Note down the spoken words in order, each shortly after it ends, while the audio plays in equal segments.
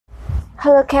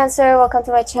Hello Cancer, welcome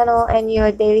to my channel and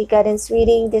your daily guidance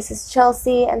reading. This is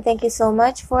Chelsea and thank you so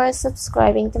much for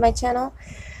subscribing to my channel.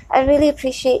 I really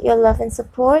appreciate your love and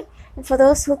support. And for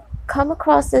those who come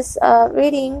across this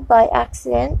reading by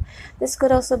accident, this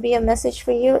could also be a message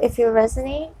for you if you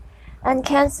resonate. And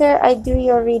Cancer, I do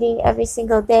your reading every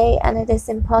single day and it is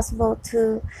impossible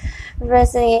to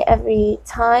resonate every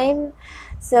time.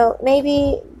 So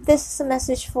maybe this is a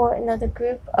message for another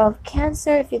group of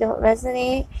Cancer. If you don't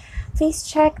resonate, please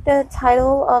check the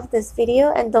title of this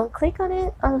video and don't click on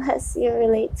it unless you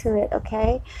relate to it,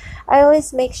 okay? I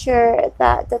always make sure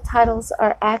that the titles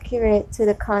are accurate to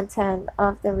the content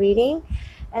of the reading.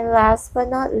 And last but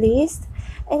not least,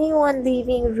 anyone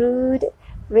leaving rude,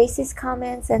 racist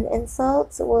comments and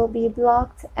insults will be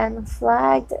blocked and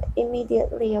flagged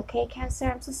immediately, okay, Cancer?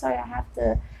 I'm so sorry I have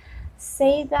to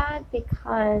say that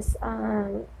because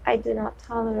I do not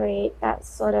tolerate that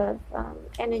sort of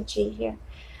energy here.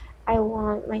 I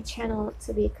want my channel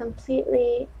to be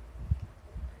completely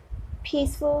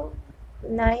peaceful,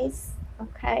 nice,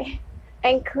 okay,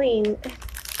 and clean.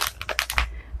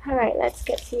 Alright, let's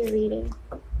get to your reading.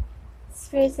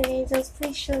 Spirits and angels,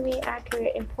 please show me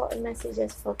accurate, important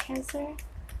messages for Cancer.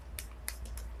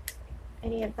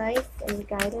 Any advice, any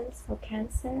guidance for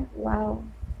Cancer? Wow,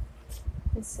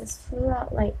 this just flew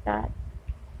out like that.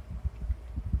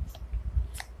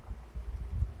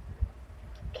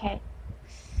 Okay.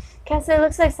 Cancer,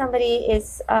 looks like somebody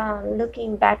is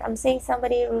looking back. I'm saying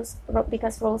somebody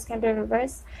because roles can be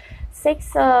reversed.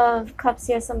 Six of Cups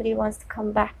here, somebody wants to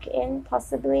come back in,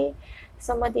 possibly.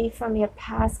 Somebody from your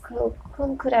past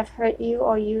could have hurt you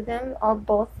or you them, or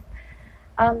both.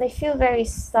 They feel very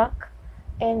stuck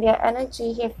in their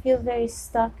energy here, feel very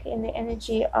stuck in the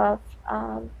energy of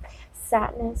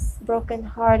sadness,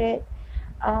 broken-hearted.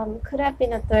 Could have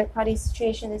been a third-party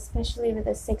situation, especially with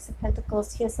the Six of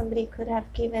Pentacles here. Somebody could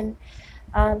have given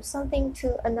something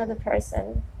to another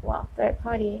person. Well, third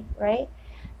party, right?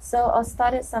 So, or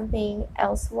started something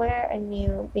elsewhere, a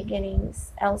new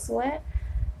beginnings elsewhere.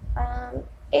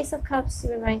 Ace of Cups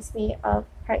reminds me of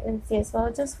pregnancy as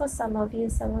well. Just for some of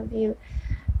you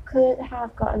could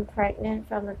have gotten pregnant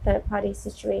from a third-party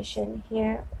situation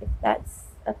here. If that's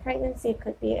a pregnancy, it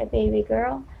could be a baby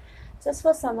girl. Just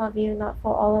for some of you, not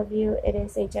for all of you. It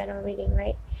is a general reading,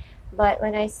 right? But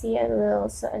when I see a little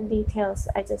certain details,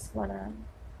 I just want to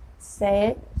say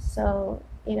it. So,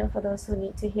 you know, for those who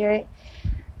need to hear it,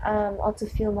 or to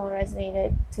feel more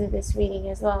resonated to this reading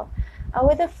as well.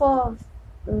 With the Four of,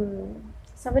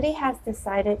 somebody has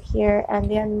decided here and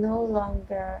they are no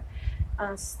longer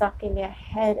stuck in their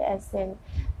head, as in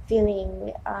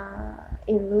feeling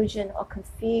illusion or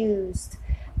confused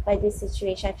by this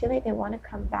situation. I feel like they want to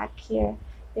come back here.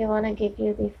 They want to give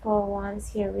you the Four of Wands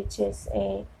here, which is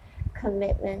a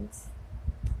commitment.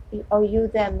 Or you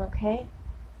them, okay?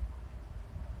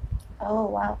 Oh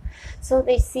wow. So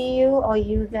they see you or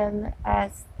you them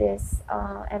as this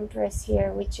Empress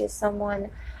here, which is someone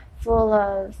full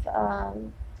of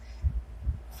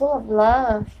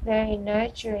love, very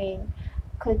nurturing.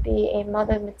 Could be a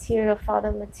mother material,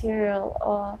 father material,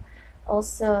 or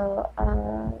also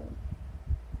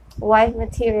wife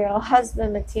material,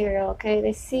 husband material, okay?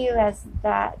 They see you as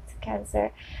that,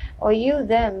 Cancer, or you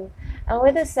them. And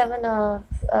with the Seven of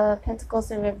Pentacles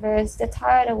in reverse, they're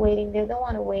tired of waiting. They don't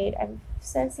want to wait. I'm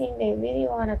sensing they really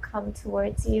want to come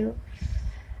towards you.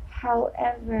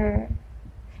 However,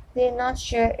 they're not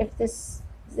sure if this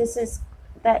is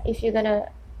that if you're gonna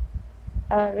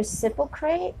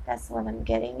reciprocate. That's what I'm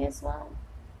getting as well.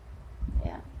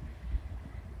 Yeah,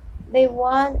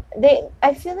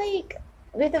 I feel like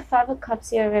with the Five of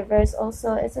Cups here reverse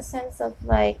also, it's a sense of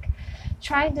like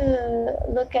trying to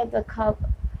look at the cup,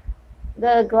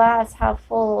 the glass half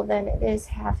full than it is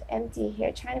half empty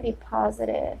here, trying to be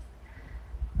positive.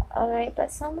 Alright, but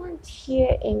someone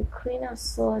here in Queen of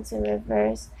Swords in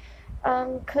reverse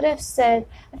could have said,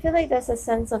 I feel like there's a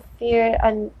sense of fear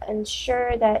and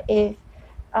unsure that if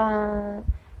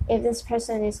this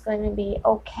person is going to be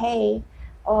okay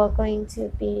or going to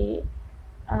be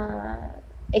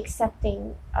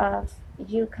accepting of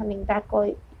you coming back,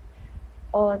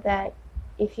 or that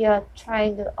if you're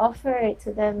trying to offer it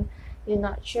to them, you're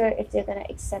not sure if they're going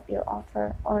to accept your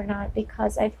offer or not,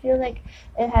 because I feel like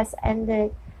it has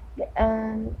ended.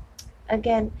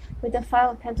 Again, with the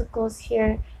Five of Pentacles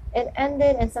here, it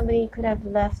ended and somebody could have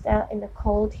left out in the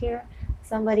cold here.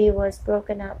 Somebody was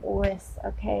broken up with,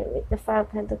 okay, with the Five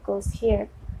of Pentacles here.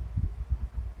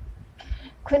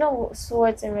 Queen of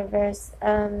Swords in reverse,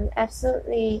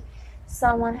 absolutely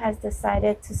someone has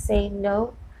decided to say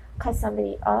no, cut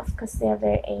somebody off because they are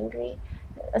very angry.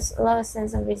 A lot of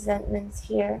sense of resentment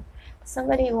here.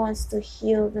 Somebody wants to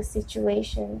heal the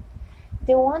situation.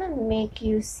 They want to make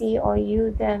you see, or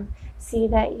you them see,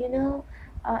 that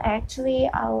actually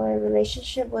our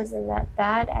relationship wasn't that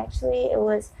bad. Actually, it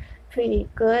was pretty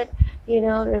good.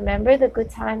 Remember the good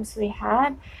times we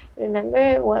had,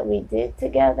 remember what we did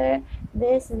together,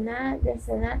 this and that, this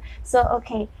and that. So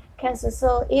okay, Cancer,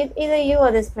 so either you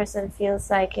or this person feels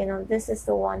like this is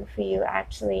the one for you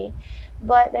actually,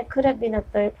 but there could have been a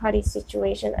third party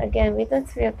situation again with the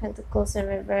Three of Pentacles in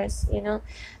reverse.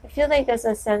 I feel like there's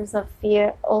a sense of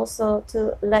fear also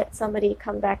to let somebody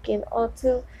come back in, or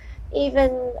to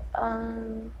even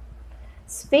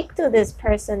speak to this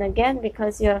person again,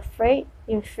 because you're afraid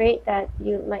that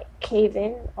you might cave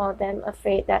in, or them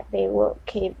afraid that they will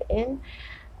cave in.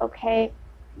 Okay,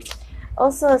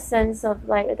 also a sense of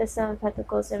like the Seven of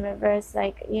Pentacles in reverse,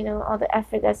 like all the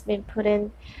effort that's been put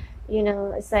in,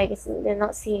 it's like they're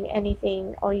not seeing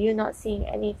anything, or you're not seeing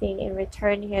anything in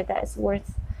return here that is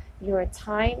worth your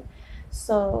time.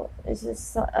 So it's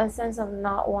just a sense of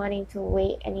not wanting to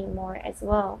wait anymore as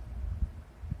well.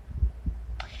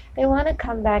 They want to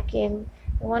come back in.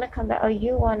 They want to come back, or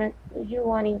you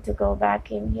wanting to go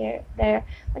back in here, there.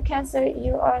 But Cancer,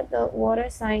 you are the water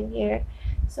sign here.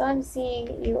 So I'm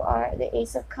seeing you are the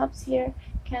Ace of Cups here.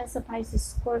 Cancer, Pisces,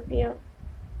 Scorpio.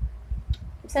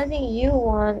 I'm sensing you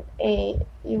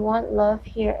want love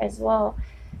here as well.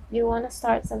 You want to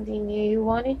start something new. You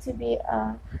want it to be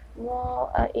a more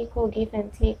equal give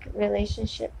and take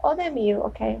relationship. Or them you,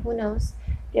 okay, who knows?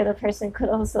 The other person could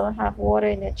also have water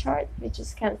in their chart, which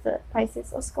is Cancer,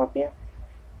 Pisces, or Scorpio.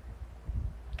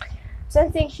 So I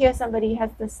think here somebody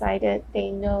has decided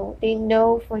they know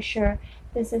for sure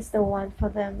this is the one for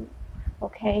them.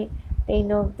 Okay, they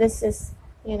know this is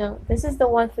the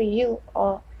one for you,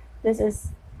 or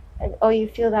you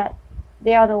feel that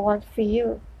they are the one for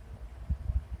you.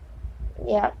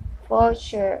 Yeah, for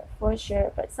sure.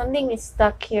 But something is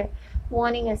stuck here,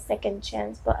 wanting a second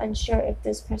chance, but unsure if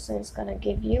this person is gonna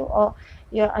give you, or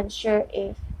they're unsure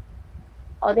if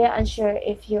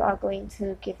you are going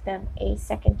to give them a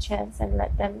second chance and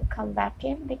let them come back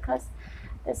in, because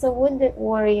there's a wounded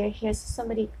warrior here. So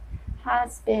somebody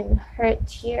has been hurt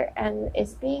here and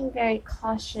is being very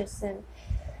cautious and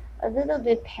a little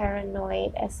bit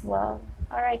paranoid as well.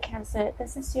 Alright, Cancer,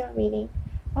 this is your reading.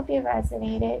 Hope you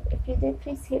resonated. If you did,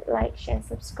 please hit like, share, and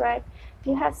subscribe. If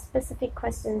you have specific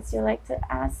questions you'd like to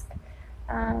ask,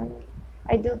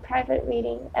 I do private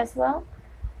reading as well,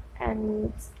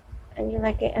 and you'd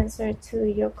like an answer to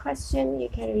your question, you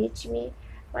can reach me.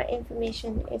 My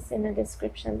information is in the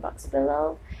description box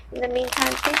below. In the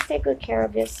meantime, please take good care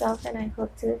of yourself, and I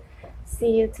hope to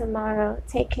see you tomorrow.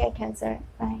 Take care, Cancer.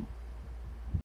 Bye.